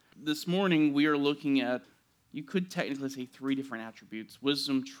This morning we are looking at, you could technically say, three different attributes: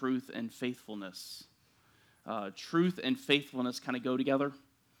 wisdom, truth, and faithfulness. Truth and faithfulness kind of go together.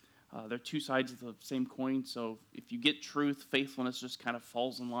 They're two sides of the same coin, so if you get truth, faithfulness just kind of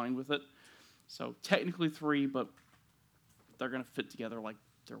falls in line with it. So technically three, but they're going to fit together like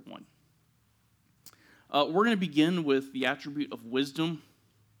they're one. We're going to begin with the attribute of wisdom.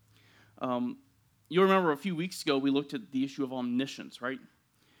 You'll remember a few weeks ago we looked at the issue of omniscience, right?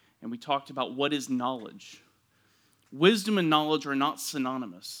 And we talked about what is knowledge. Wisdom and knowledge are not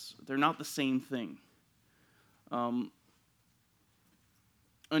synonymous. They're not the same thing. An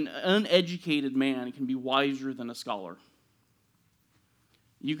uneducated man can be wiser than a scholar.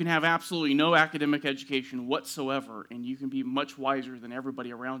 You can have absolutely no academic education whatsoever, and you can be much wiser than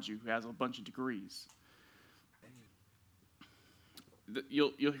everybody around you who has a bunch of degrees.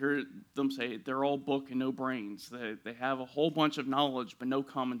 You'll hear them say they're all book and no brains. They have a whole bunch of knowledge but no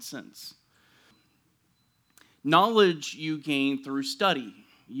common sense. Knowledge you gain through study.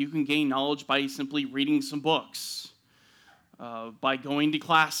 You can gain knowledge by simply reading some books, by going to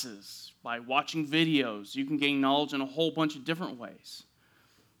classes, by watching videos. You can gain knowledge in a whole bunch of different ways.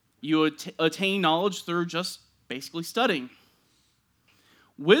 You attain knowledge through just basically studying.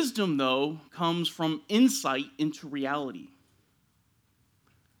 Wisdom, though, comes from insight into reality.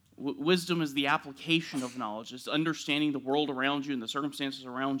 Wisdom is the application of knowledge. It's understanding the world around you and the circumstances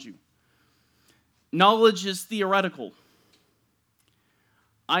around you. Knowledge is theoretical.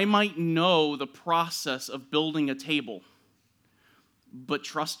 I might know the process of building a table, but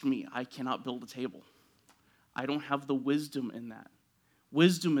trust me, I cannot build a table. I don't have the wisdom in that.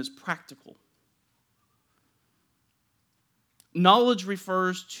 Wisdom is practical. Knowledge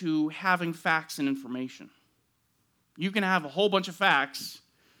refers to having facts and information. You can have a whole bunch of facts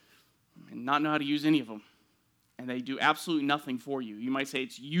and not know how to use any of them, and they do absolutely nothing for you. You might say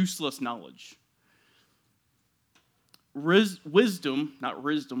it's useless knowledge. Wisdom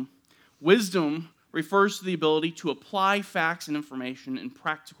refers to the ability to apply facts and information in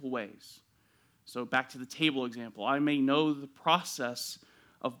practical ways. So back to the table example, I may know the process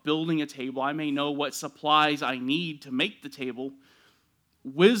of building a table. I may know what supplies I need to make the table.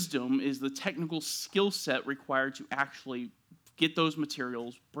 Wisdom is the technical skill set required to actually get those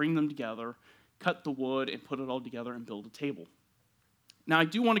materials, bring them together, cut the wood, and put it all together and build a table. Now, I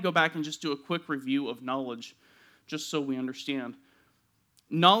do want to go back and just do a quick review of knowledge, just so we understand.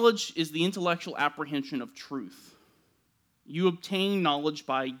 Knowledge is the intellectual apprehension of truth. You obtain knowledge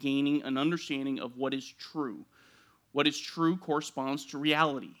by gaining an understanding of what is true. What is true corresponds to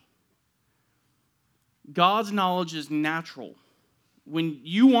reality. God's knowledge is natural. When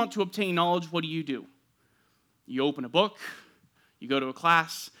you want to obtain knowledge, what do? You open a book, you go to a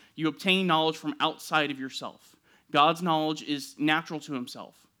class, you obtain knowledge from outside of yourself. God's knowledge is natural to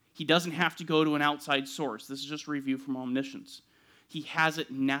himself. He doesn't have to go to an outside source. This is just a review from omniscience. He has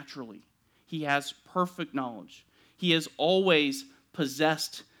it naturally. He has perfect knowledge. He has always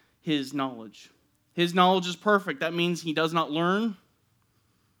possessed his knowledge. His knowledge is perfect. That means he does not learn.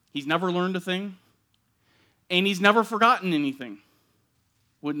 He's never learned a thing. And he's never forgotten anything.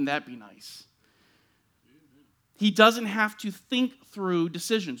 Wouldn't that be nice? He doesn't have to think through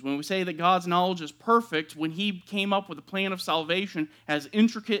decisions. When we say that God's knowledge is perfect, when he came up with a plan of salvation, as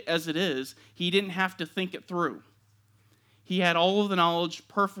intricate as it is, he didn't have to think it through. He had all of the knowledge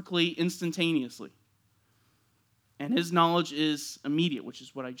perfectly, instantaneously. And his knowledge is immediate, which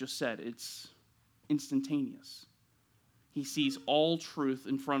is what I just said. It's instantaneous. He sees all truth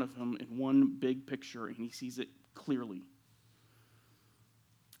in front of him in one big picture, and he sees it clearly.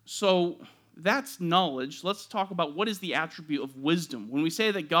 So that's knowledge. Let's talk about what is the attribute of wisdom. When we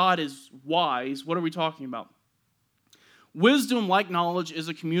say that God is wise, what are we talking about? Wisdom, like knowledge, is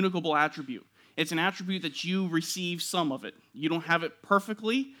a communicable attribute. It's an attribute that you receive some of it. You don't have it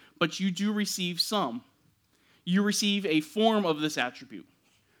perfectly, but you do receive some. You receive a form of this attribute.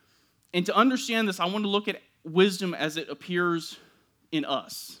 And to understand this, I want to look at wisdom as it appears in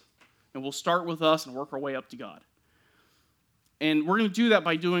us. And we'll start with us and work our way up to God. And we're going to do that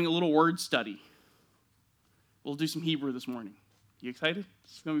by doing a little word study. We'll do some Hebrew this morning. You excited?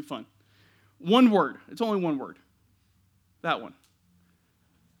 It's going to be fun. One word. It's only one word. That one.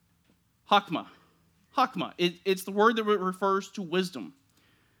 Hakma. Hakma. It's the word that refers to wisdom.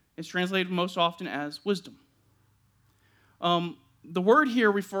 It's translated most often as wisdom. The word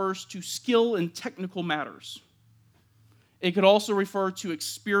here refers to skill in technical matters. It could also refer to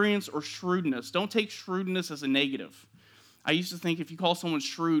experience or shrewdness. Don't take shrewdness as a negative. I used to think if you call someone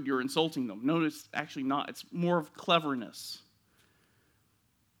shrewd, you're insulting them. No, it's actually not. It's more of cleverness.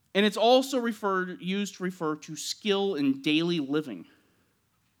 And it's also used to refer to skill in daily living.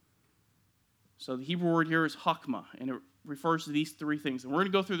 So the Hebrew word here is hakma, and it refers to these three things. And we're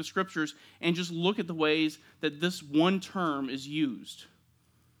going to go through the scriptures and just look at the ways that this one term is used.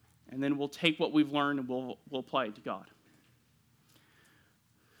 And then we'll take what we've learned and we'll apply it to God.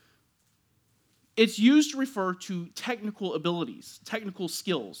 It's used to refer to technical abilities, technical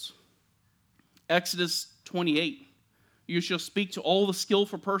skills. Exodus 28, you shall speak to all the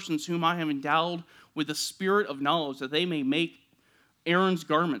skillful persons whom I have endowed with the spirit of knowledge, that they may make Aaron's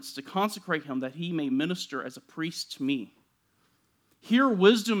garments, to consecrate him, that he may minister as a priest to me. Here,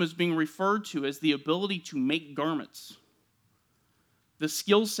 wisdom is being referred to as the ability to make garments. The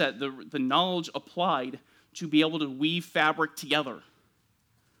skill set, the knowledge applied to be able to weave fabric together.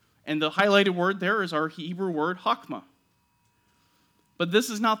 And the highlighted word there is our Hebrew word, hakma. But this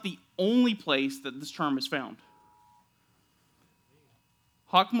is not the only place that this term is found.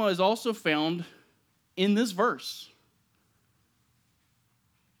 Hakma is also found in this verse.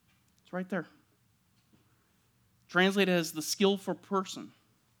 It's right there. Translated as the skillful person.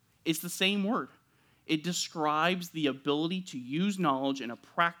 It's the same word. It describes the ability to use knowledge in a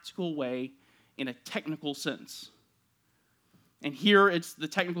practical way in a technical sense. And here the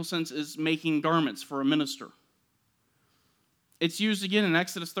technical sense is making garments for a minister. It's used again in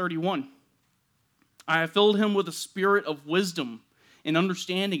Exodus 31. I have filled him with a spirit of wisdom and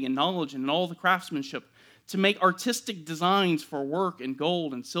understanding and knowledge and all the craftsmanship, to make artistic designs for work in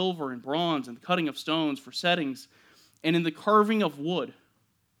gold and silver and bronze and the cutting of stones for settings and in the carving of wood.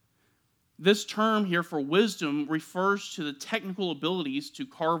 This term here for wisdom refers to the technical abilities to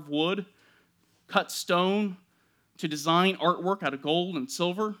carve wood, cut stone, to design artwork out of gold and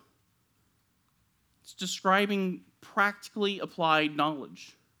silver. It's describing practically applied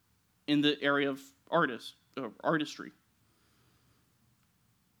knowledge in the area of artistry.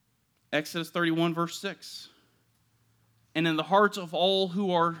 Exodus 31, verse 6. And in the hearts of all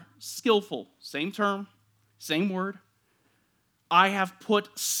who are skillful, same term, same word, I have put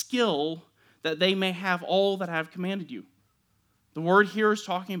skill that they may have all that I have commanded you. The word here is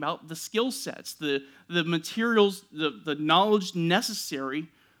talking about the skill sets, the materials, the knowledge necessary,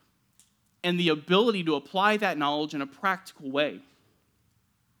 and the ability to apply that knowledge in a practical way.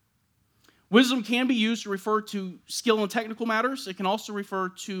 Wisdom can be used to refer to skill in technical matters. It can also refer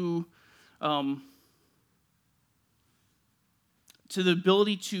to the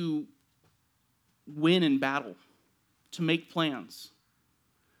ability to win in battle, to make plans.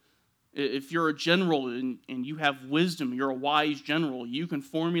 If you're a general and you have wisdom, you're a wise general, you can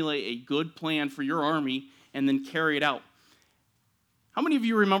formulate a good plan for your army and then carry it out. How many of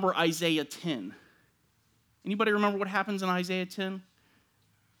you remember Isaiah 10? Anybody remember what happens in Isaiah 10?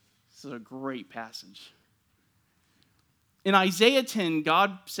 This is a great passage. In Isaiah 10,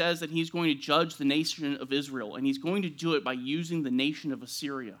 God says that he's going to judge the nation of Israel, and he's going to do it by using the nation of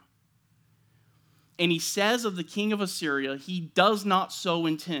Assyria. And he says of the king of Assyria, he does not so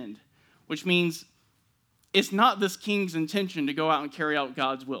intend, which means it's not this king's intention to go out and carry out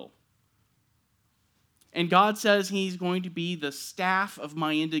God's will. And God says he's going to be the staff of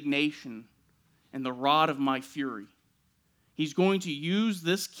my indignation and the rod of my fury. He's going to use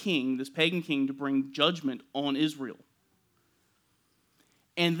this king, this pagan king, to bring judgment on Israel.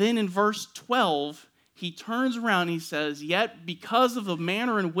 And then in verse 12, he turns around and he says, yet because of the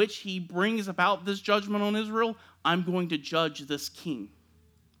manner in which he brings about this judgment on Israel, I'm going to judge this king.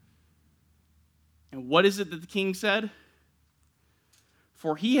 And what is it that the king said?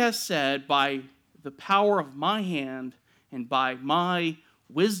 For he has said, by the power of my hand and by my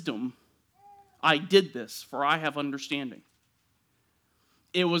wisdom, I did this, for I have understanding.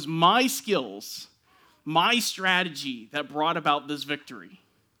 It was my skills, my strategy that brought about this victory.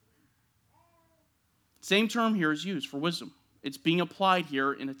 Same term here is used for wisdom. It's being applied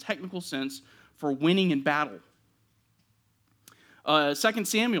here in a technical sense for winning in battle. 2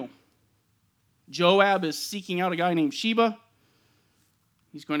 Samuel. Joab is seeking out a guy named Sheba.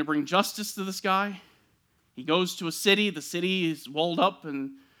 He's going to bring justice to this guy. He goes to a city. The city is walled up,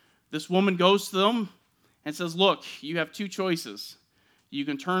 and this woman goes to them and says, look, you have two choices. You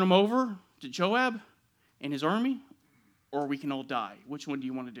can turn him over to Joab and his army, or we can all die. Which one do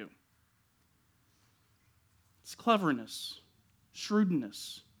you want to do? It's cleverness,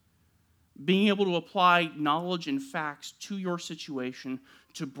 shrewdness, being able to apply knowledge and facts to your situation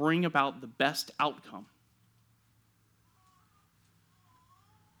to bring about the best outcome.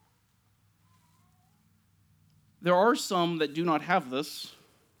 There are some that do not have this.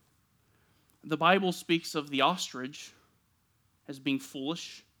 The Bible speaks of the ostrich as being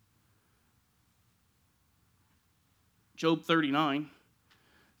foolish. Job 39.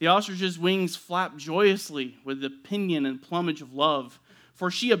 The ostrich's wings flap joyously with the pinion and plumage of love, For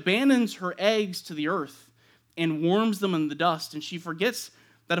she abandons her eggs to the earth and warms them in the dust, and she forgets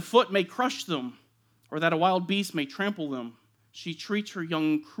that a foot may crush them, or that a wild beast may trample them. She treats her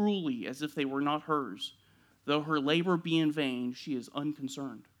young cruelly as if they were not hers. Though her labor be in vain, she is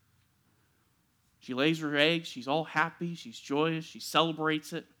unconcerned. She lays her eggs, she's all happy, she's joyous, she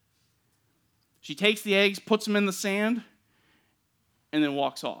celebrates it. She takes the eggs, puts them in the sand, and then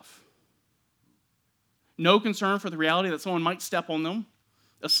walks off. No concern for the reality that someone might step on them.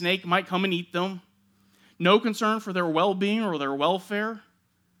 A snake might come and eat them. No concern for their well-being or their welfare.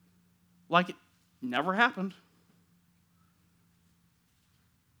 Like it never happened.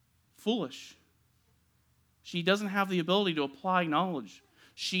 Foolish. She doesn't have the ability to apply knowledge.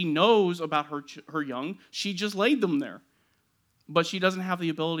 She knows about her young. She just laid them there. But she doesn't have the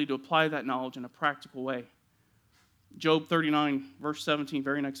ability to apply that knowledge in a practical way. Job 39, verse 17,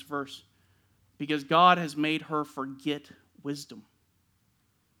 very next verse. Because God has made her forget wisdom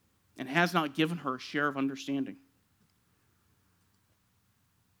and has not given her a share of understanding.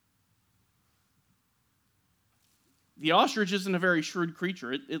 The ostrich isn't a very shrewd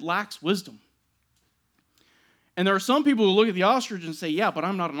creature. It lacks wisdom. And there are some people who look at the ostrich and say, yeah, but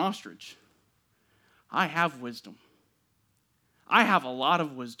I'm not an ostrich. I have wisdom. I have a lot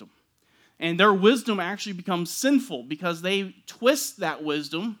of wisdom. And their wisdom actually becomes sinful because they twist that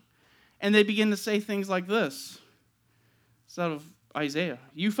wisdom and they begin to say things like this. It's out of Isaiah.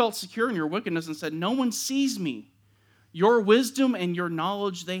 You felt secure in your wickedness and said, no one sees me. Your wisdom and your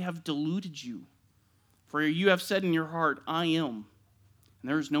knowledge, they have deluded you. For you have said in your heart, I am, and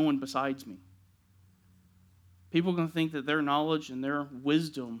there is no one besides me. People are going to think that their knowledge and their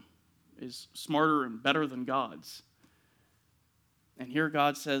wisdom is smarter and better than God's. And here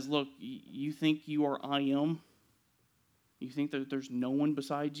God says, look, you think you are I am? You think that there's no one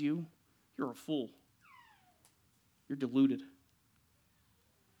besides you? You're a fool. You're deluded.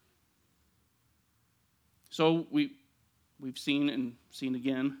 So we've seen and seen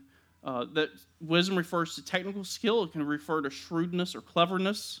again that wisdom refers to technical skill. It can refer to shrewdness or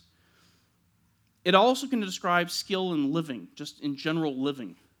cleverness. It also can describe skill in living, just in general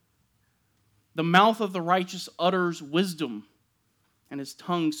living. The mouth of the righteous utters wisdom, and his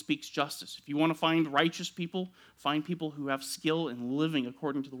tongue speaks justice. If you want to find righteous people, find people who have skill in living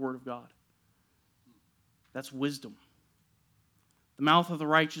according to the Word of God. That's wisdom. The mouth of the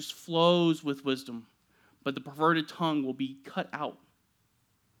righteous flows with wisdom, but the perverted tongue will be cut out.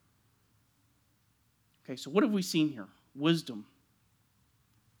 Okay, so what have we seen here? Wisdom.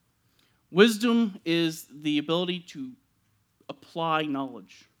 Wisdom is the ability to apply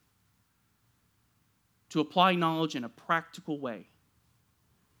knowledge. To apply knowledge in a practical way.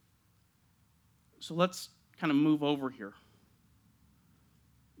 So let's kind of move over here.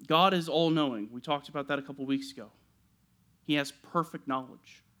 God is all-knowing. We talked about that a couple weeks ago. He has perfect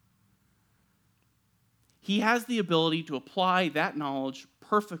knowledge. He has the ability to apply that knowledge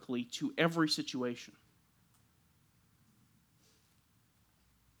perfectly to every situation.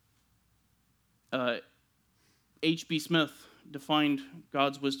 H.B. Smith defined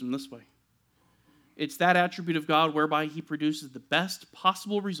God's wisdom this way. It's that attribute of God whereby he produces the best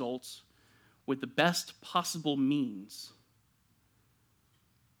possible results with the best possible means.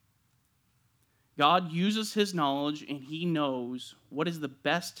 God uses his knowledge and he knows what is the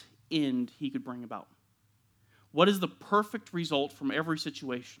best end he could bring about. What is the perfect result from every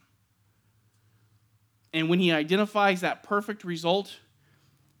situation? And when he identifies that perfect result,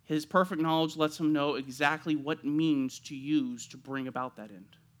 his perfect knowledge lets him know exactly what means to use to bring about that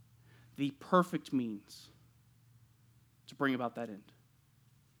end. The perfect means to bring about that end.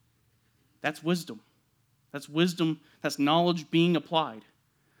 That's wisdom. That's wisdom. That's knowledge being applied.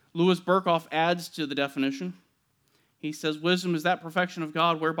 Louis Berkhoff adds to the definition. He says, wisdom is that perfection of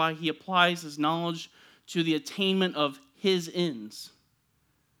God whereby he applies his knowledge to the attainment of his ends.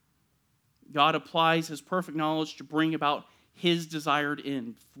 God applies his perfect knowledge to bring about his desired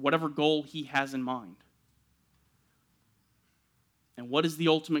end, whatever goal he has in mind. And what is the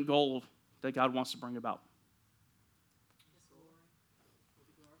ultimate goal that God wants to bring about?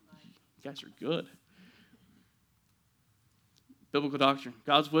 You guys are good. Biblical doctrine.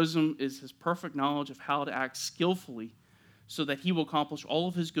 God's wisdom is his perfect knowledge of how to act skillfully so that he will accomplish all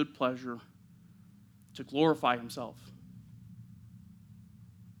of his good pleasure to glorify himself.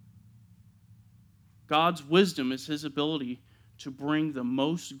 God's wisdom is his ability to bring the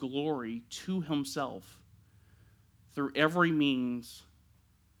most glory to himself through every means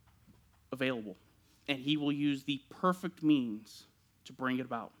available. And he will use the perfect means to bring it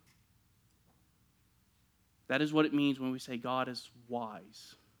about. That is what it means when we say God is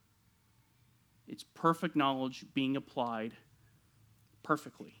wise. It's perfect knowledge being applied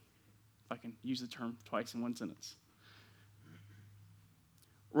perfectly, if I can use the term twice in one sentence.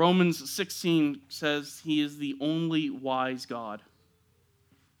 Romans 16 says he is the only wise God.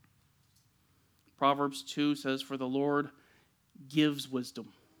 Proverbs 2 says, for the Lord gives wisdom.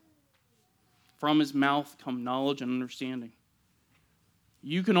 From his mouth come knowledge and understanding.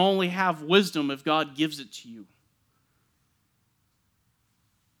 You can only have wisdom if God gives it to you.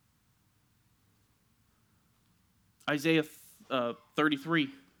 Isaiah 33.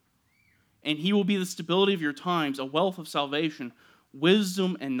 And he will be the stability of your times, a wealth of salvation,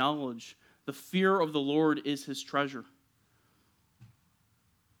 wisdom and knowledge. The fear of the Lord is his treasure.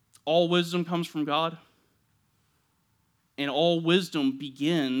 All wisdom comes from God, and all wisdom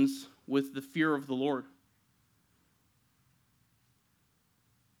begins with the fear of the Lord.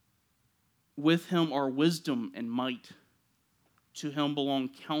 With him are wisdom and might. To him belong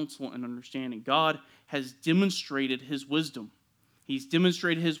counsel and understanding. God has demonstrated his wisdom. He's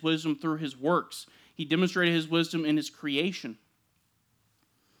demonstrated his wisdom through his works. He demonstrated his wisdom in his creation.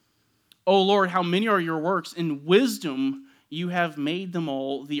 O Lord, how many are your works? In wisdom you have made them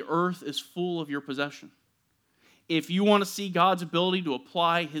all. The earth is full of your possession. If you want to see God's ability to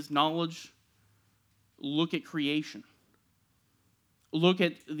apply his knowledge, look at creation. Look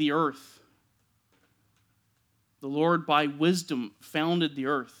at the earth. The Lord, by wisdom, founded the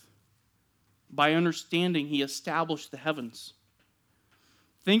earth. By understanding, he established the heavens.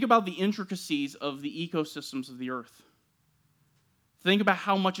 Think about the intricacies of the ecosystems of the earth. Think about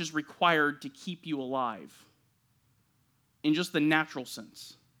how much is required to keep you alive in just the natural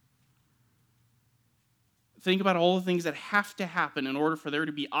sense. Think about all the things that have to happen in order for there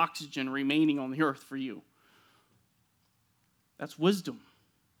to be oxygen remaining on the earth for you. That's wisdom.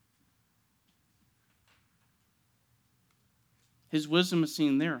 His wisdom is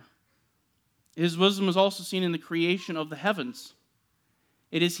seen there. His wisdom is also seen in the creation of the heavens.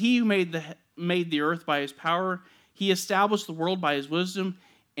 It is he who made the earth by his power. He established the world by his wisdom,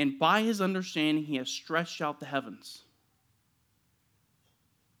 and by his understanding he has stretched out the heavens.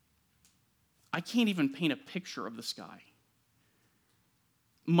 I can't even paint a picture of the sky,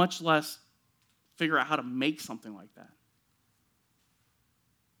 much less figure out how to make something like that.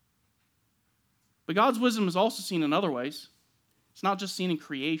 But God's wisdom is also seen in other ways. It's not just seen in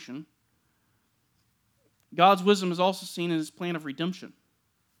creation. God's wisdom is also seen in his plan of redemption.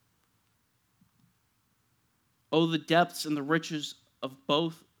 Oh, the depths and the riches of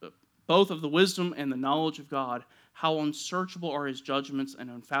both of the wisdom and the knowledge of God. How unsearchable are his judgments and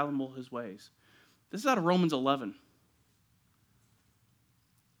unfathomable his ways. This is out of Romans 11.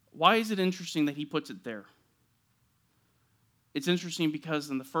 Why is it interesting that he puts it there? It's interesting because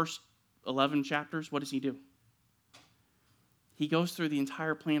in the first 11 chapters, what does he do? He goes through the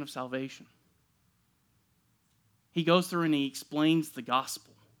entire plan of salvation. He goes through and he explains the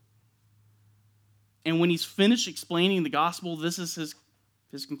gospel. And when he's finished explaining the gospel, this is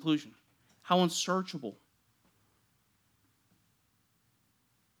his conclusion. How unsearchable.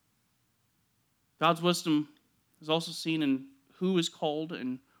 God's wisdom is also seen in who is called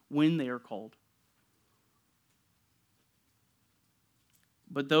and when they are called.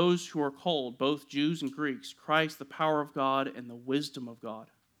 But those who are called, both Jews and Greeks, Christ, the power of God and the wisdom of God.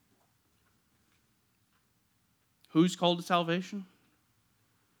 Who's called to salvation?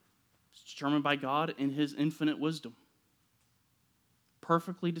 It's determined by God in his infinite wisdom,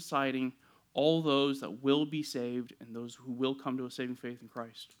 perfectly deciding all those that will be saved and those who will come to a saving faith in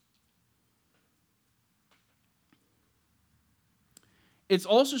Christ. It's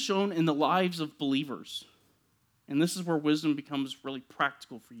also shown in the lives of believers. And this is where wisdom becomes really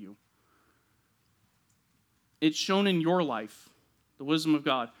practical for you. It's shown in your life, the wisdom of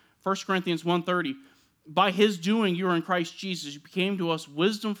God. 1 Corinthians 1:30, by his doing you are in Christ Jesus. You became to us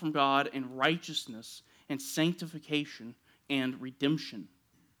wisdom from God and righteousness and sanctification and redemption.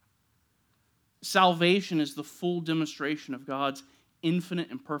 Salvation is the full demonstration of God's infinite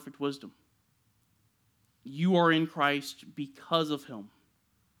and perfect wisdom. You are in Christ because of him.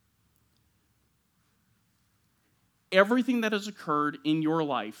 Everything that has occurred in your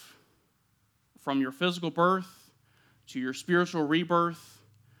life, from your physical birth to your spiritual rebirth,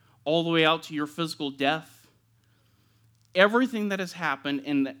 all the way out to your physical death, everything that has happened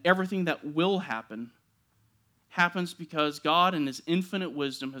and everything that will happen happens because God in his infinite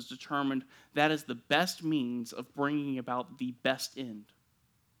wisdom has determined that is the best means of bringing about the best end.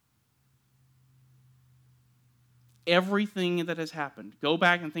 Everything that has happened, go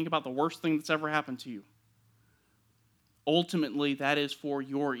back and think about the worst thing that's ever happened to you. Ultimately, that is for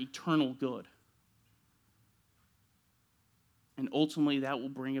your eternal good. And ultimately, that will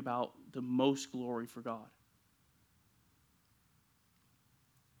bring about the most glory for God.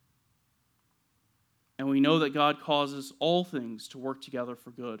 And we know that God causes all things to work together for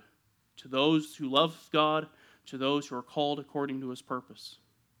good, to those who love God, to those who are called according to his purpose.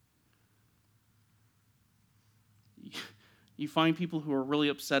 You find people who are really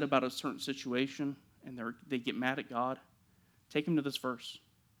upset about a certain situation and they get mad at God. Take them to this verse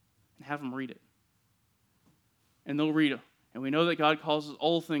and have them read it. And they'll read it. And we know that God causes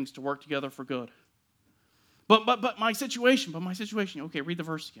all things to work together for good. But my situation. Okay, read the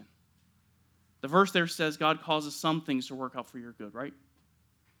verse again. The verse there says God causes some things to work out for your good, right?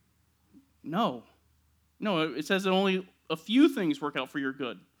 No, it says that only a few things work out for your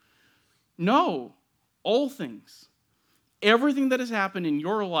good. No, all things. Everything that has happened in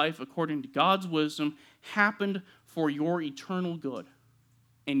your life, according to God's wisdom, happened for your eternal good.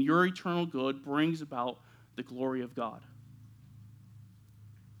 And your eternal good brings about the glory of God.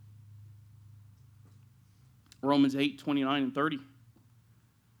 Romans 8:29 and 30.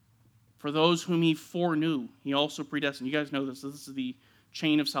 For those whom he foreknew, he also predestined. You guys know this. This is the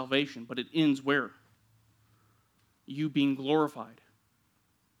chain of salvation, but it ends where? You being glorified.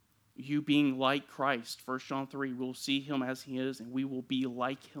 You being like Christ. 1 John 3, we'll see him as he is, and we will be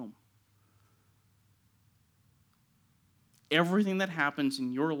like him. Everything that happens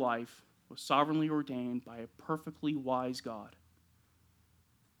in your life was sovereignly ordained by a perfectly wise God.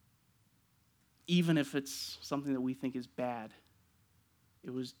 Even if it's something that we think is bad,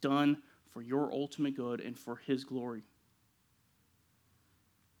 it was done for your ultimate good and for his glory.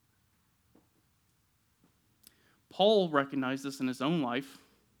 Paul recognized this in his own life.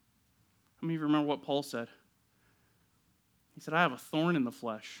 How many of you remember what Paul said? He said, I have a thorn in the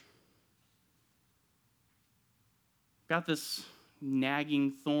flesh. Got this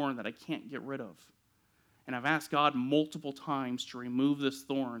nagging thorn that I can't get rid of. And I've asked God multiple times to remove this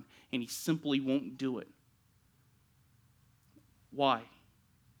thorn, and he simply won't do it. Why?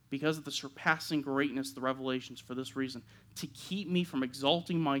 Because of the surpassing greatness of the revelations. For this reason, to keep me from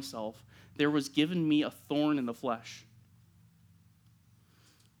exalting myself, there was given me a thorn in the flesh.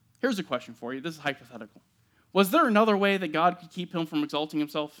 Here's a question for you. This is hypothetical. Was there another way that God could keep him from exalting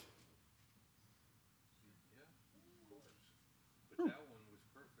himself? Yeah, of course. But that one was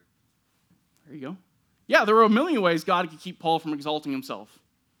perfect. There you go. Yeah, there were a million ways God could keep Paul from exalting himself.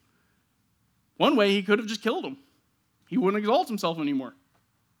 One way, he could have just killed him. He wouldn't exalt himself anymore.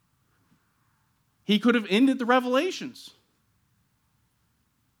 He could have ended the revelations.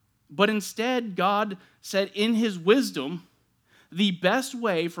 But instead, God said in his wisdom, the best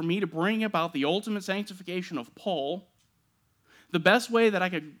way for me to bring about the ultimate sanctification of Paul, the best way that I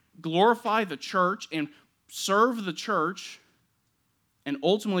could glorify the church and serve the church and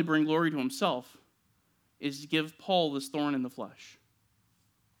ultimately bring glory to himself, is to give Paul this thorn in the flesh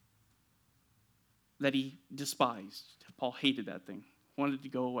that he despised. Paul hated that thing, wanted it to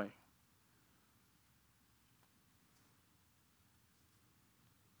go away.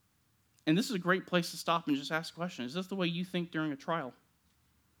 And this is a great place to stop and just ask a question. Is this the way you think during a trial?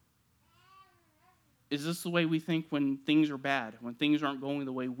 Is this the way we think when things are bad, when things aren't going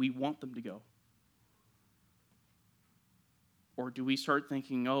the way we want them to go? Or do we start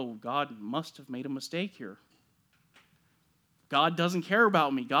thinking, oh, God must have made a mistake here. God doesn't care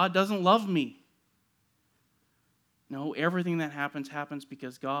about me. God doesn't love me. No, everything that happens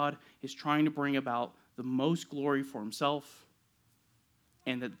because God is trying to bring about the most glory for himself,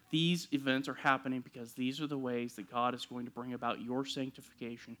 and that these events are happening because these are the ways that God is going to bring about your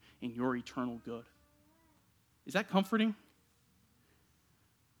sanctification and your eternal good. Is that comforting?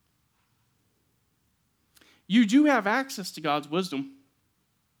 You do have access to God's wisdom.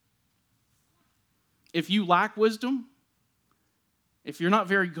 If you lack wisdom, if you're not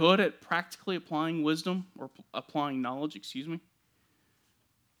very good at practically applying wisdom or applying knowledge,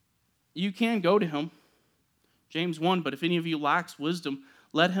 you can go to him. James 1, but if any of you lacks wisdom,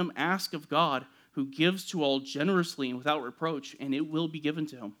 let him ask of God, who gives to all generously and without reproach, and it will be given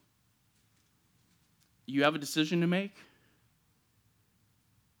to him. You have a decision to make.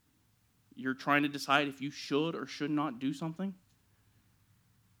 You're trying to decide if you should or should not do something.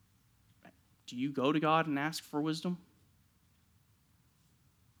 Do you go to God and ask for wisdom?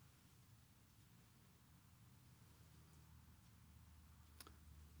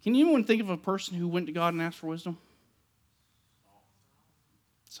 Can anyone think of a person who went to God and asked for wisdom?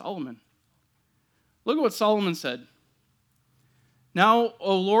 Solomon. Look at what Solomon said. Now,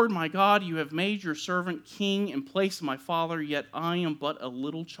 O Lord my God, you have made your servant king in place of my father, yet I am but a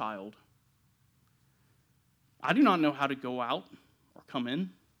little child. I do not know how to go out or come in.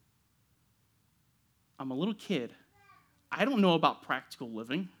 I'm a little kid. I don't know about practical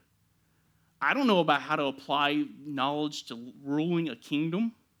living. I don't know about how to apply knowledge to ruling a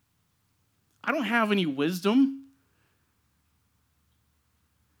kingdom. I don't have any wisdom.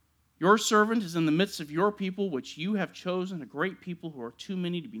 Your servant is in the midst of your people, which you have chosen, a great people who are too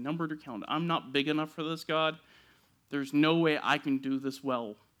many to be numbered or counted. I'm not big enough for this, God. There's no way I can do this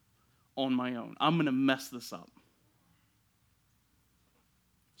well on my own. I'm going to mess this up.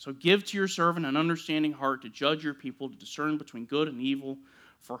 So give to your servant an understanding heart to judge your people, to discern between good and evil.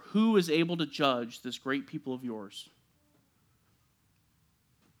 For who is able to judge this great people of yours?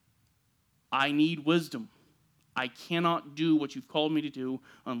 I need wisdom. I cannot do what you've called me to do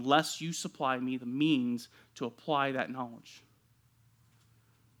unless you supply me the means to apply that knowledge.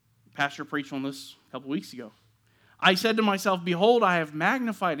 Pastor preached on this a couple weeks ago. I said to myself, behold, I have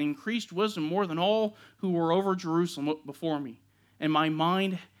magnified and increased wisdom more than all who were over Jerusalem before me, and my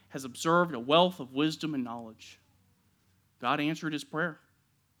mind has observed a wealth of wisdom and knowledge. God answered his prayer.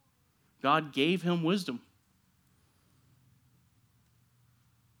 God gave him wisdom.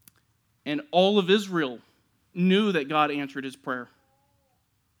 And all of Israel knew that God answered his prayer.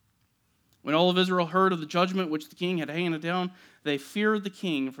 When all of Israel heard of the judgment which the king had handed down, they feared the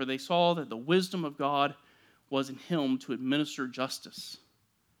king, for they saw that the wisdom of God was in him to administer justice.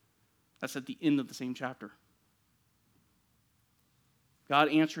 That's at the end of the same chapter. God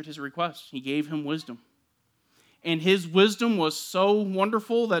answered his request. He gave him wisdom. And his wisdom was so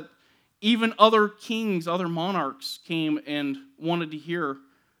wonderful that even other kings, other monarchs came and wanted to hear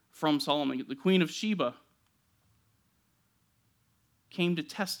from Solomon. The Queen of Sheba came to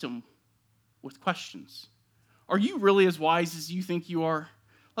test him with questions. Are you really as wise as you think you are?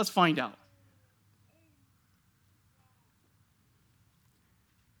 Let's find out.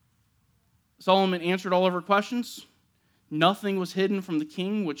 Solomon answered all of her questions. Nothing was hidden from the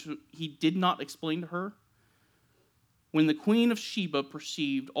king, which he did not explain to her. When the Queen of Sheba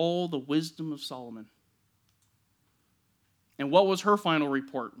perceived all the wisdom of Solomon. And what was her final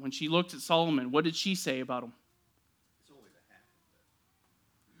report? When she looked at Solomon, what did she say about him? It's only the half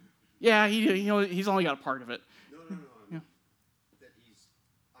of it. Yeah, he's only got a part of it. No. Yeah. That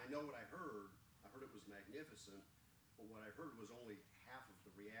I know what I heard. I heard it was magnificent, but what I heard was only half of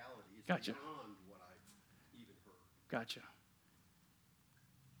the reality. It's Gotcha. beyond what I even heard. Gotcha.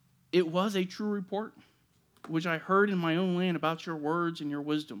 It was a true report, which I heard in my own land about your words and your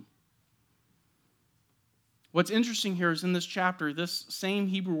wisdom. What's interesting here is in this chapter, this same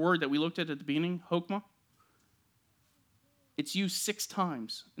Hebrew word that we looked at the beginning, chokmah, it's used 6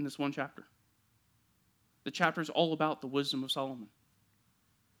 times in this one chapter. The chapter is all about the wisdom of Solomon.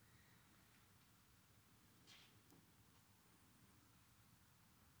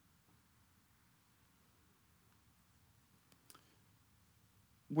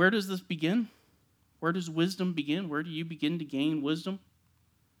 Where does this begin? Where does wisdom begin? Where do you begin to gain wisdom?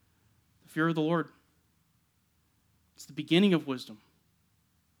 The fear of the Lord. It's the beginning of wisdom.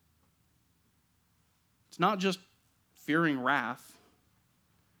 It's not just fearing wrath.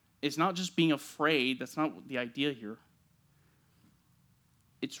 It's not just being afraid. That's not the idea here.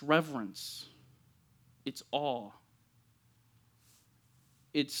 It's reverence. It's awe.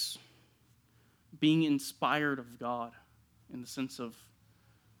 It's being inspired of God in the sense of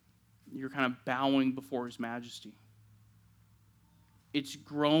you're kind of bowing before his majesty. It's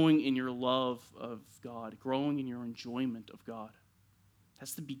growing in your love of God, growing in your enjoyment of God.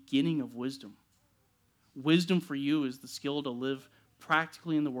 That's the beginning of wisdom. Wisdom for you is the skill to live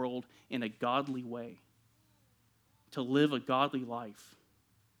practically in the world in a godly way, to live a godly life.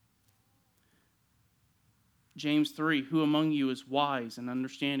 James 3, who among you is wise and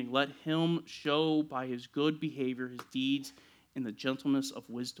understanding? Let him show by his good behavior his deeds in the gentleness of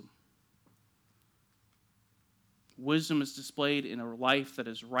wisdom. Wisdom is displayed in a life that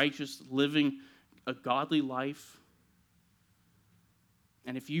is righteous, living a godly life.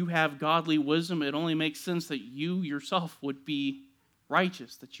 And if you have godly wisdom, it only makes sense that you yourself would be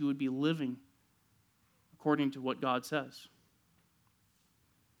righteous, that you would be living according to what God says.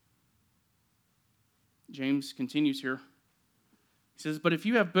 James continues here. He says, but if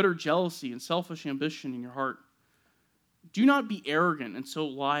you have bitter jealousy and selfish ambition in your heart, do not be arrogant and so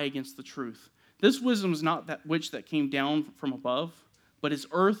lie against the truth. This wisdom is not that which that came down from above, but is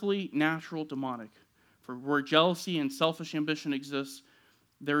earthly, natural, demonic. For where jealousy and selfish ambition exists,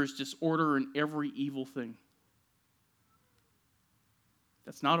 there is disorder in every evil thing.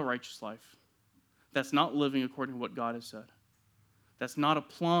 That's not a righteous life. That's not living according to what God has said. That's not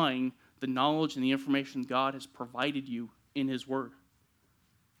applying the knowledge and the information God has provided you in his word.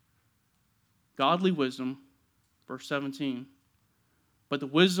 Godly wisdom, verse 17, but the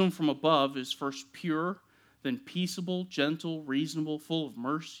wisdom from above is first pure, then peaceable, gentle, reasonable, full of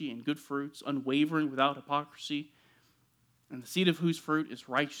mercy and good fruits, unwavering, without hypocrisy. And the seed of whose fruit is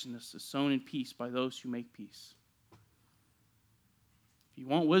righteousness is sown in peace by those who make peace. If you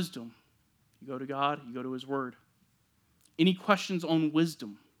want wisdom, you go to God, you go to his word. Any questions on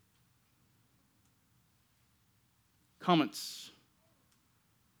wisdom? Comments?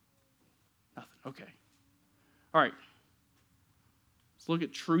 Nothing. Okay. All right. Let's look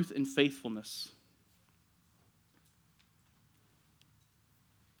at truth and faithfulness.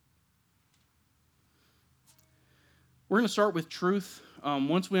 We're going to start with truth.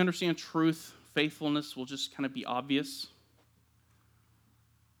 Once we understand truth, faithfulness will just kind of be obvious.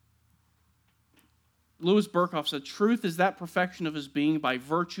 Louis Berkhoff said, truth is that perfection of his being by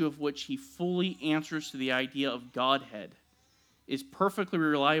virtue of which he fully answers to the idea of Godhead, is perfectly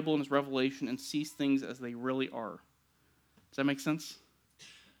reliable in his revelation, and sees things as they really are. Does that make sense?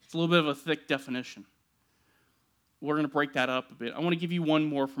 It's a little bit of a thick definition. We're going to break that up a bit. I want to give you one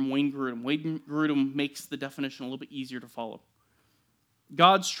more from Wayne Grudem. Wayne Grudem makes the definition a little bit easier to follow.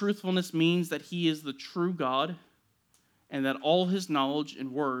 God's truthfulness means that he is the true God, and that all his knowledge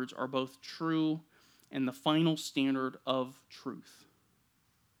and words are both true and the final standard of truth.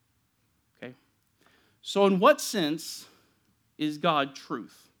 Okay? So in what sense is God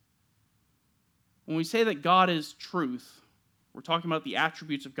truth? When we say that God is truth, we're talking about the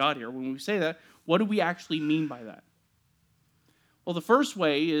attributes of God here. When we say that, what do we actually mean by that? Well, the first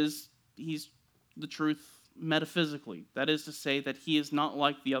way is he's the truth metaphysically. That is to say that he is not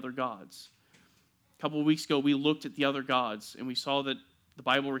like the other gods. A couple of weeks ago, we looked at the other gods, and we saw that the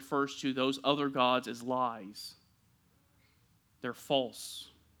Bible refers to those other gods as lies. They're false.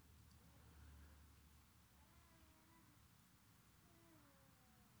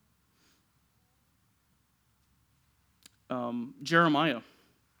 Jeremiah,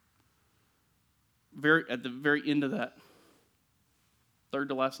 at the very end of that, third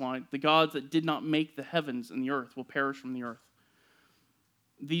to last line, the gods that did not make the heavens and the earth will perish from the earth.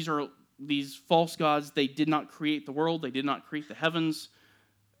 These false gods, they did not create the world, they did not create the heavens.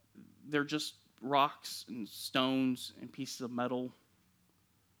 They're just rocks and stones and pieces of metal.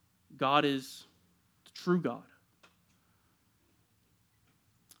 God is the true God.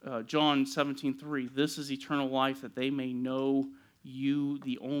 John 17:3, this is eternal life, that they may know you,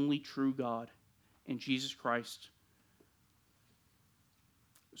 the only true God, and Jesus Christ.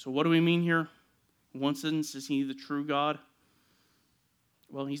 So what do we mean here? In one sense, is he the true God?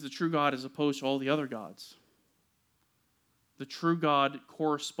 Well, he's the true God as opposed to all the other gods. The true God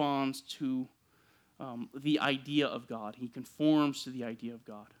corresponds to the idea of God. He conforms to the idea of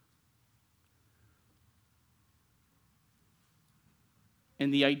God.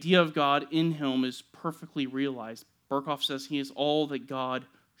 And the idea of God in him is perfectly realized. Berkhoff says he is all that God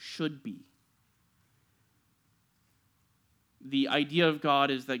should be. The idea of God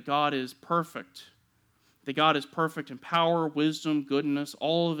is that God is perfect. That God is perfect in power, wisdom, goodness.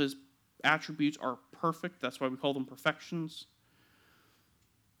 All of his attributes are perfect. That's why we call them perfections.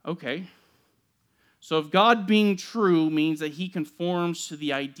 Okay. So if God being true means that he conforms to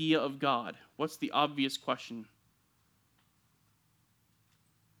the idea of God, what's the obvious question?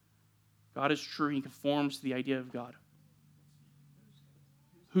 God is true, he conforms to the idea of God.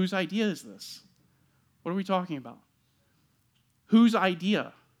 Whose idea is this? What are we talking about? Whose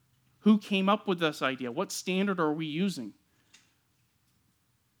idea? Who came up with this idea? What standard are we using?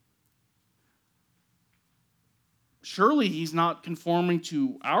 Surely he's not conforming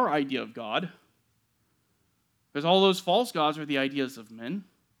to our idea of God, because all those false gods are the ideas of men.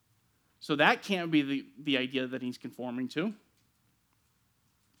 So that can't be the idea that he's conforming to.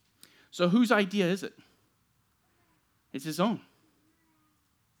 So whose idea is it? It's his own.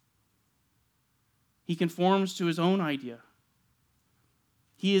 He conforms to his own idea.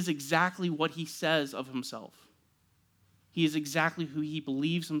 He is exactly what he says of himself. He is exactly who he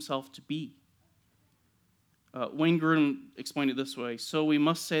believes himself to be. Wayne Grudem explained it this way. So we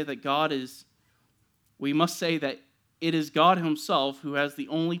must say that it is God himself who has the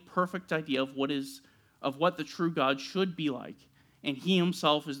only perfect idea of what the true God should be like. And he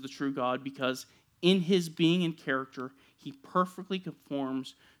himself is the true God because in his being and character, he perfectly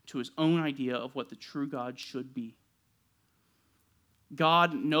conforms to his own idea of what the true God should be.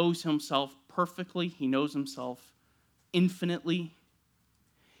 God knows himself perfectly. He knows himself infinitely.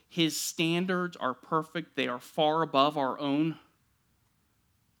 His standards are perfect. They are far above our own.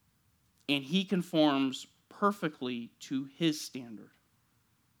 And he conforms perfectly to his standard.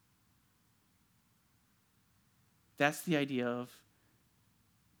 That's the idea of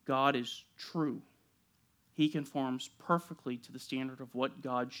God is true. He conforms perfectly to the standard of what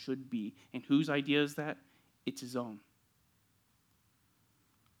God should be. And whose idea is that? It's his own.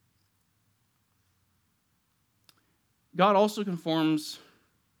 God also conforms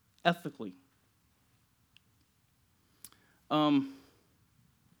ethically. What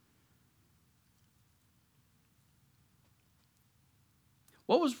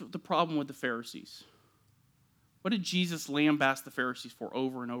was the problem with the Pharisees? What did Jesus lambaste the Pharisees for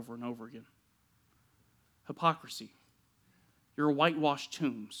over and over and over again? Hypocrisy. You're whitewashed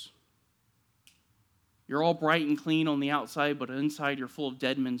tombs. You're all bright and clean on the outside, but inside you're full of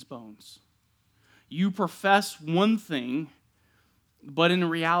dead men's bones. You profess one thing, but in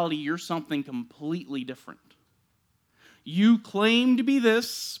reality you're something completely different. You claim to be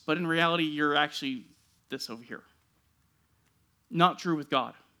this, but in reality you're actually this over here. Not true with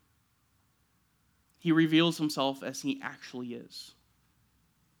God. He reveals himself as he actually is.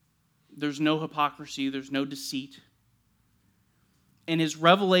 There's no hypocrisy, there's no deceit. And his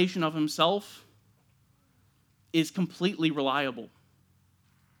revelation of himself is completely reliable.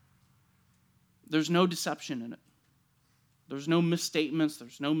 There's no deception in it. There's no misstatements,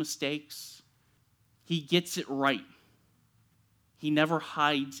 there's no mistakes. He gets it right. He never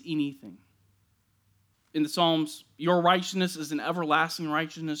hides anything. In the Psalms, your righteousness is an everlasting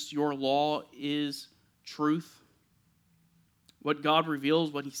righteousness. Your law is truth. What God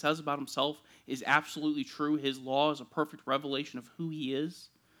reveals, what he says about himself is absolutely true. His law is a perfect revelation of who he is.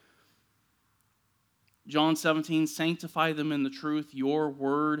 John 17, sanctify them in the truth. Your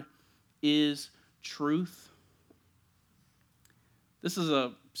word is truth. This is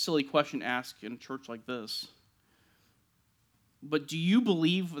a silly question to ask in a church like this. But do you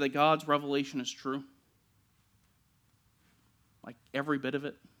believe that God's revelation is true? Like every bit of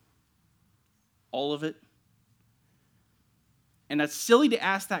it? All of it? And that's silly to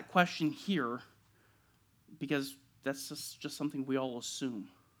ask that question here because that's just something we all assume.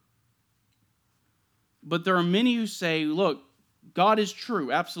 But there are many who say, look, God is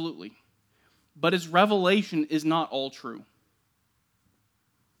true, absolutely. But his revelation is not all true.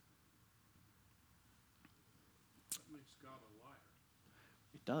 That makes God a liar.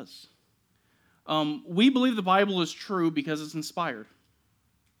 It does. We believe the Bible is true because it's inspired.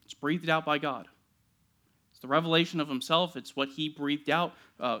 It's breathed out by God. It's the revelation of himself. It's what he breathed out.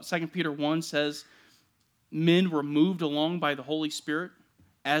 2 Peter 1 says, men were moved along by the Holy Spirit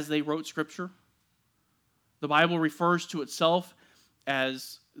as they wrote Scripture. The Bible refers to itself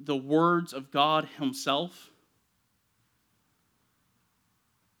as the words of God himself.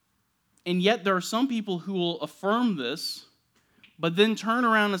 And yet there are some people who will affirm this, but then turn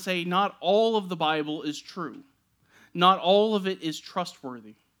around and say, not all of the Bible is true. Not all of it is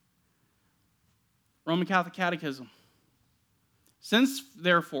trustworthy. Roman Catholic Catechism. Since,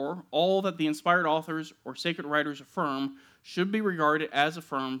 therefore, all that the inspired authors or sacred writers affirm should be regarded as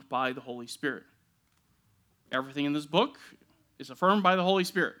affirmed by the Holy Spirit. Everything in this book is affirmed by the Holy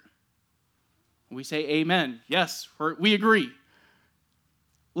Spirit. We say amen. Yes, we agree.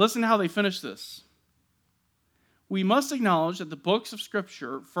 Listen to how they finish this. We must acknowledge that the books of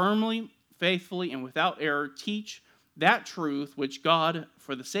Scripture firmly, faithfully, and without error teach that truth which God,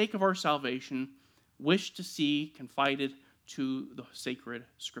 for the sake of our salvation, wished to see confided to the sacred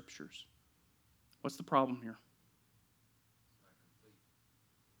Scriptures. What's the problem here?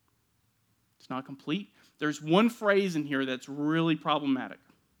 It's not complete. There's one phrase in here that's really problematic.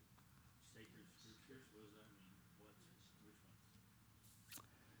 Sacred scriptures, what does that mean? Which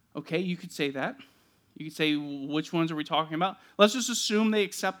one? Okay, you could say that. You could say, which ones are we talking about? Let's just assume they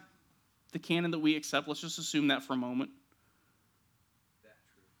accept the canon that we accept. Let's just assume that for a moment. That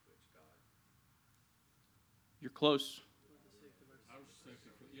truth which God. You're close. I was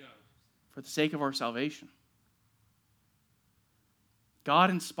thinking, yeah. For the sake of our salvation. God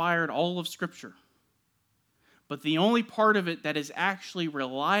inspired all of Scripture. But the only part of it that is actually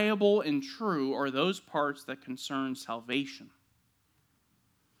reliable and true are those parts that concern salvation.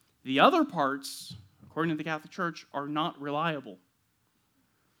 The other parts, according to the Catholic Church, are not reliable.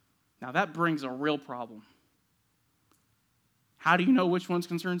 Now that brings a real problem. How do you know which ones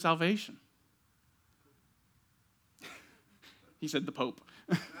concern salvation? He said the Pope.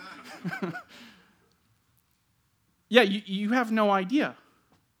 Yeah, you have no idea.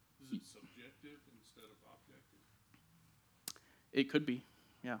 Is it subjective instead of objective? It could be,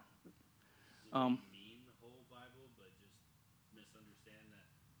 yeah. Mean the whole Bible, but just misunderstand that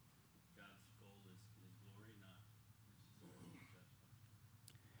God's goal is his glory, not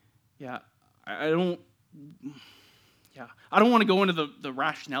Yeah, I don't want to go into the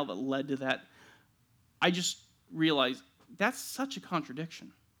rationale that led to that. I just realized that's such a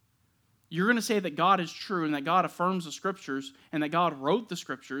contradiction. You're going to say that God is true and that God affirms the Scriptures and that God wrote the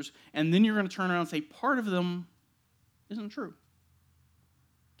Scriptures, and then you're going to turn around and say part of them isn't true.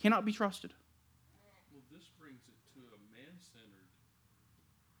 Cannot be trusted. Well, this brings it to a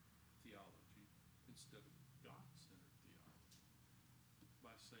instead of God-centered theology.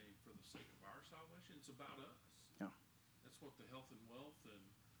 By saying, for the sake of our salvation, it's about us. Yeah. That's what the health and wealth and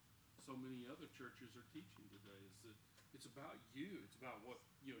so many other churches are teaching today, is that it's about you. It's about what,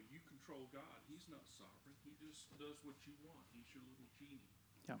 you control God. He's not sovereign. He just does what you want. He's your little genie.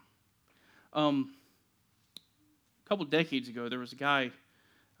 Yeah. A couple decades ago, there was a guy,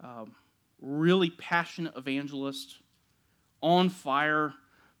 really passionate evangelist, on fire,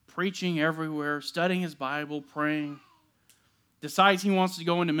 preaching everywhere, studying his Bible, praying, decides he wants to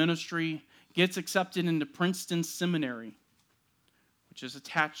go into ministry, gets accepted into Princeton Seminary, which is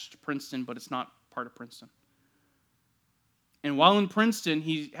attached to Princeton, but it's not part of Princeton. And while in Princeton,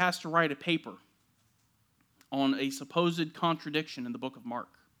 he has to write a paper on a supposed contradiction in the book of Mark.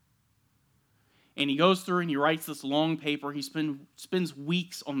 And he goes through and he writes this long paper. He spends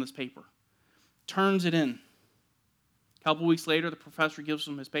weeks on this paper, turns it in. A couple weeks later, the professor gives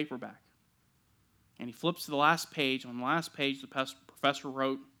him his paper back. And he flips to the last page. On the last page, the professor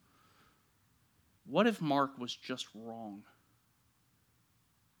wrote, "What if Mark was just wrong?"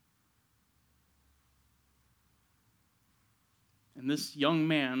 And this young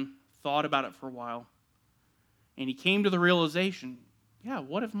man thought about it for a while. And he came to the realization, yeah,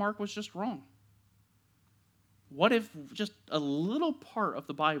 what if Mark was just wrong? What if just a little part of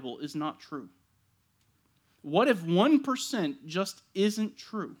the Bible is not true? What if 1% just isn't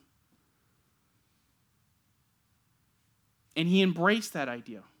true? And he embraced that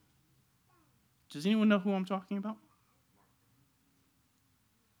idea. Does anyone know who I'm talking about?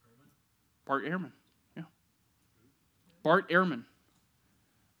 Bart Ehrman. Yeah. Bart Ehrman.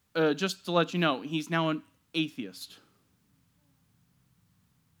 Just to let you know, he's now an atheist.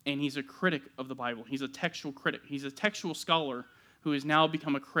 And he's a critic of the Bible. He's a textual critic. He's a textual scholar who has now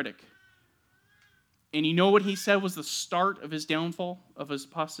become a critic. And you know what he said was the start of his downfall, of his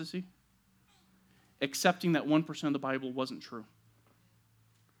apostasy? Accepting that 1% of the Bible wasn't true.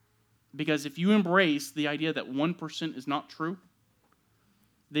 Because if you embrace the idea that 1% is not true,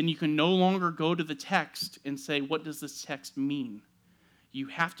 then you can no longer go to the text and say, what does this text mean? You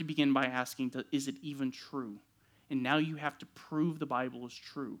have to begin by asking, is it even true? And now you have to prove the Bible is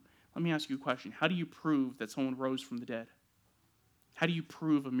true. Let me ask you a question. How do you prove that someone rose from the dead? How do you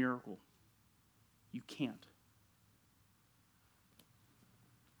prove a miracle? You can't.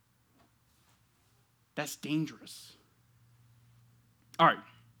 That's dangerous. All right.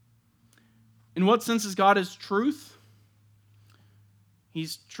 In what sense is God as truth?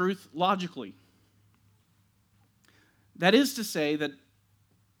 He's truth logically. That is to say that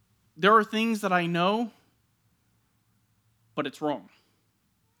there are things that I know, but it's wrong.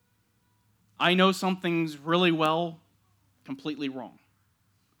 I know something's really well, completely wrong.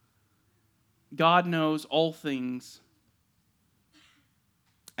 God knows all things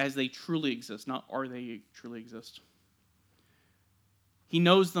as they truly exist, not are they truly exist. He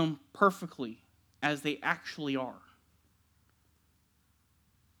knows them perfectly as they actually are.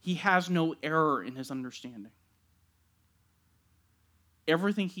 He has no error in his understanding.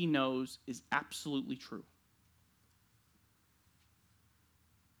 Everything he knows is absolutely true.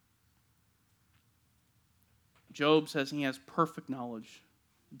 Job says he has perfect knowledge.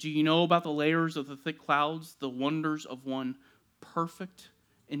 Do you know about the layers of the thick clouds, the wonders of one perfect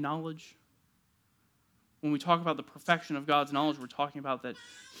in knowledge? When we talk about the perfection of God's knowledge, we're talking about that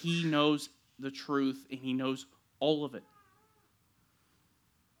he knows the truth and he knows all of it.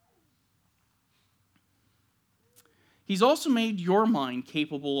 He's also made your mind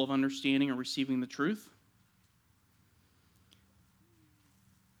capable of understanding and receiving the truth.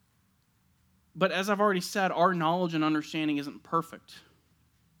 But as I've already said, our knowledge and understanding isn't perfect.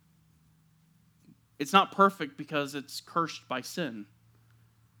 It's not perfect because it's cursed by sin.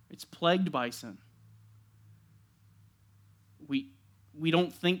 It's plagued by sin. We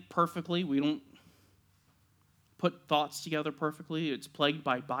don't think perfectly. We don't put thoughts together perfectly. It's plagued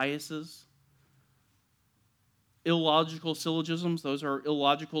by biases. Illogical syllogisms, those are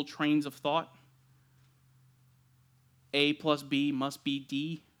illogical trains of thought. A plus B must be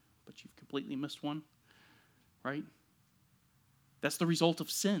D, but you've completely missed one, right? That's the result of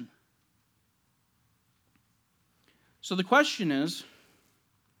sin. So the question is,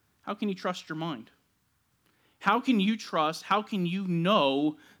 how can you trust your mind? How can you trust, how can you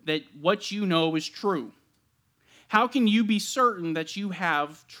know that what you know is true? How can you be certain that you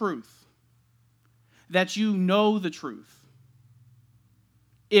have truth? That you know the truth?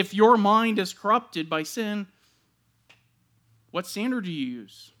 If your mind is corrupted by sin, what standard do you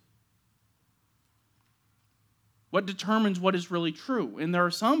use? What determines what is really true? And there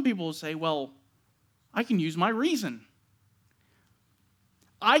are some people who say, well, I can use my reason.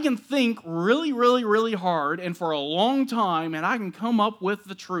 I can think really, really, really hard and for a long time, and I can come up with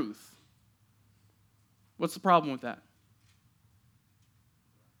the truth. What's the problem with that?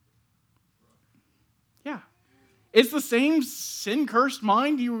 Yeah. It's the same sin-cursed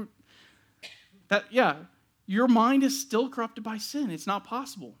mind your mind is still corrupted by sin. It's not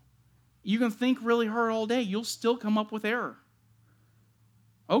possible. You can think really hard all day. You'll still come up with error.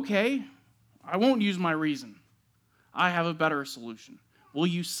 Okay, I won't use my reason. I have a better solution. We'll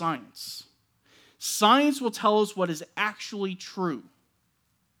use science. Science will tell us what is actually true.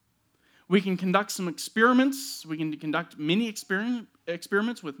 We can conduct some experiments. We can conduct many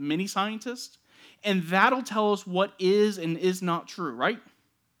experiments with many scientists, and that'll tell us what is and is not true, right?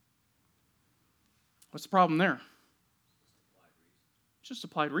 What's the problem there? It's just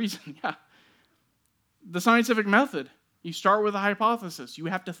applied reason, yeah. The scientific method, you start with a hypothesis. You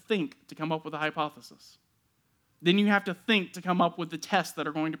have to think to come up with a hypothesis. Then you have to think to come up with the tests that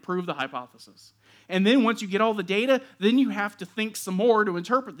are going to prove the hypothesis. And then once you get all the data, then you have to think some more to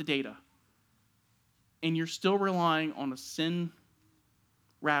interpret the data. And you're still relying on a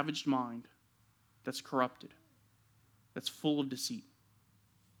sin-ravaged mind that's corrupted, that's full of deceit.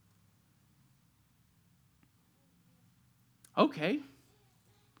 Okay,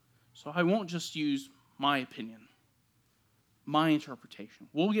 so I won't just use my opinion, my interpretation.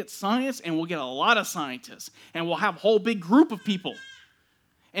 We'll get science, and we'll get a lot of scientists, and we'll have a whole big group of people.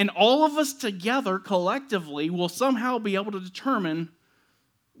 And all of us together, collectively, will somehow be able to determine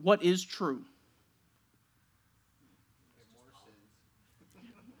what is true.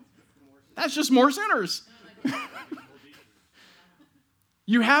 That's just more sinners.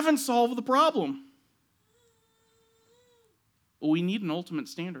 You haven't solved the problem. We need an ultimate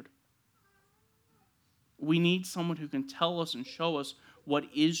standard. We need someone who can tell us and show us what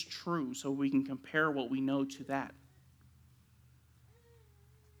is true so we can compare what we know to that.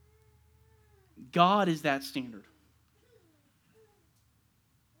 God is that standard.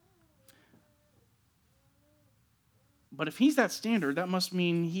 But if he's that standard, that must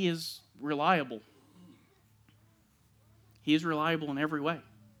mean he is reliable. He is reliable in every way.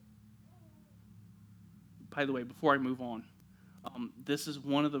 By the way, before I move on, this is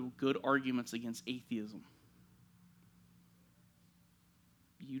one of the good arguments against atheism.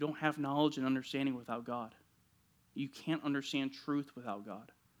 You don't have knowledge and understanding without God. You can't understand truth without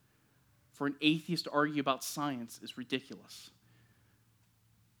God. For an atheist to argue about science is ridiculous.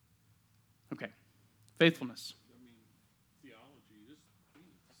 Okay, faithfulness. I mean, theology is the queen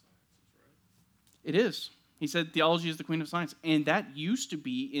of the sciences, right? It is. He said theology is the queen of science. And that used to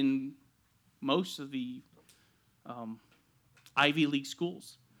be in most of the Ivy League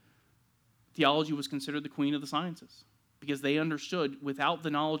schools. Theology was considered the queen of the sciences because they understood without the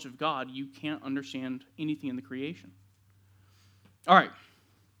knowledge of God, you can't understand anything in the creation. All right.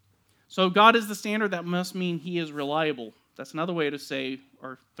 So God is the standard. That must mean he is reliable. That's another way to say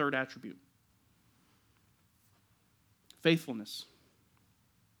our third attribute. Faithfulness.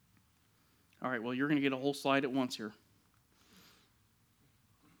 All right, well, you're going to get a whole slide at once here.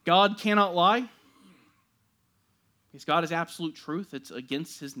 God cannot lie. Because God is absolute truth. It's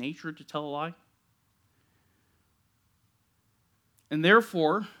against his nature to tell a lie. And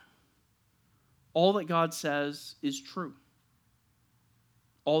therefore, all that God says is true.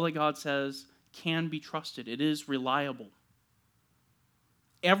 All that God says can be trusted. It is reliable.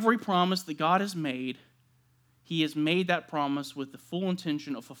 Every promise that God has made, he has made that promise with the full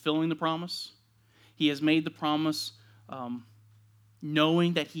intention of fulfilling the promise. He has made the promise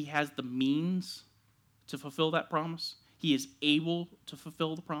knowing that he has the means to fulfill that promise. He is able to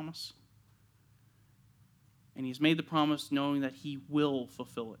fulfill the promise. And he's made the promise knowing that he will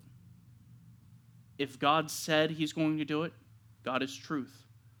fulfill it. If God said he's going to do it, God is truth.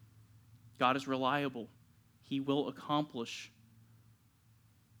 God is reliable. He will accomplish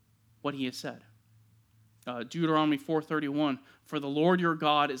what he has said. Deuteronomy 4:31, "For the Lord your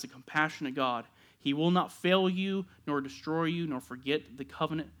God is a compassionate God. He will not fail you, nor destroy you, nor forget the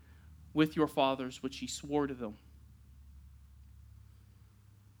covenant with your fathers, which he swore to them."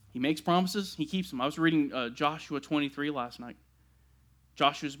 He makes promises, he keeps them. I was reading Joshua 23 last night.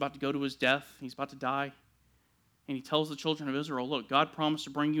 Joshua's about to go to his death. He's about to die. And he tells the children of Israel, look, God promised to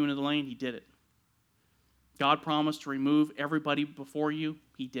bring you into the land. He did it. God promised to remove everybody before you.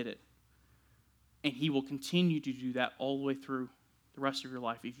 He did it. And he will continue to do that all the way through the rest of your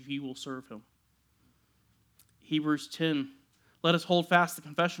life if you will serve him. Hebrews 10, "Let us hold fast the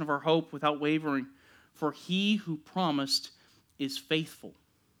confession of our hope without wavering, for he who promised is faithful."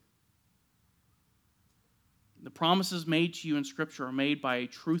 The promises made to you in Scripture are made by a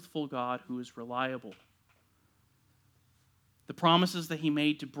truthful God who is reliable. The promises that he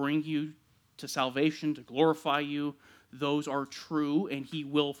made to bring you to salvation, to glorify you, those are true, and he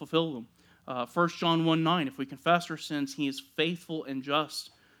will fulfill them. 1 John 1:9, if we confess our sins, he is faithful and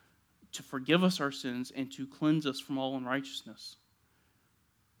just to forgive us our sins and to cleanse us from all unrighteousness.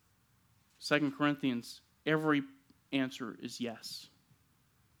 2 Corinthians, every answer is yes.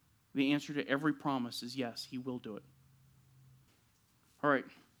 The answer to every promise is yes, he will do it. All right,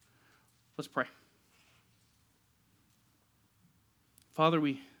 let's pray. Father,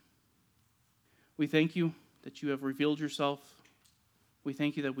 we thank you that you have revealed yourself. We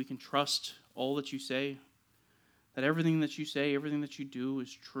thank you that we can trust all that you say, that everything that you say, everything that you do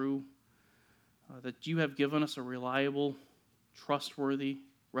is true, that you have given us a reliable, trustworthy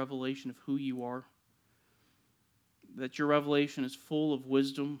revelation of who you are, that your revelation is full of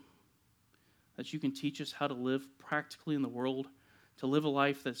wisdom, that you can teach us how to live practically in the world, to live a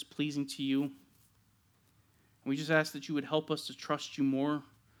life that's pleasing to you. And we just ask that you would help us to trust you more,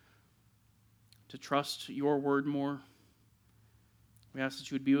 to trust your word more. We ask that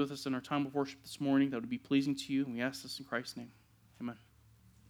you would be with us in our time of worship this morning, that would be pleasing to you, and we ask this in Christ's name. Amen.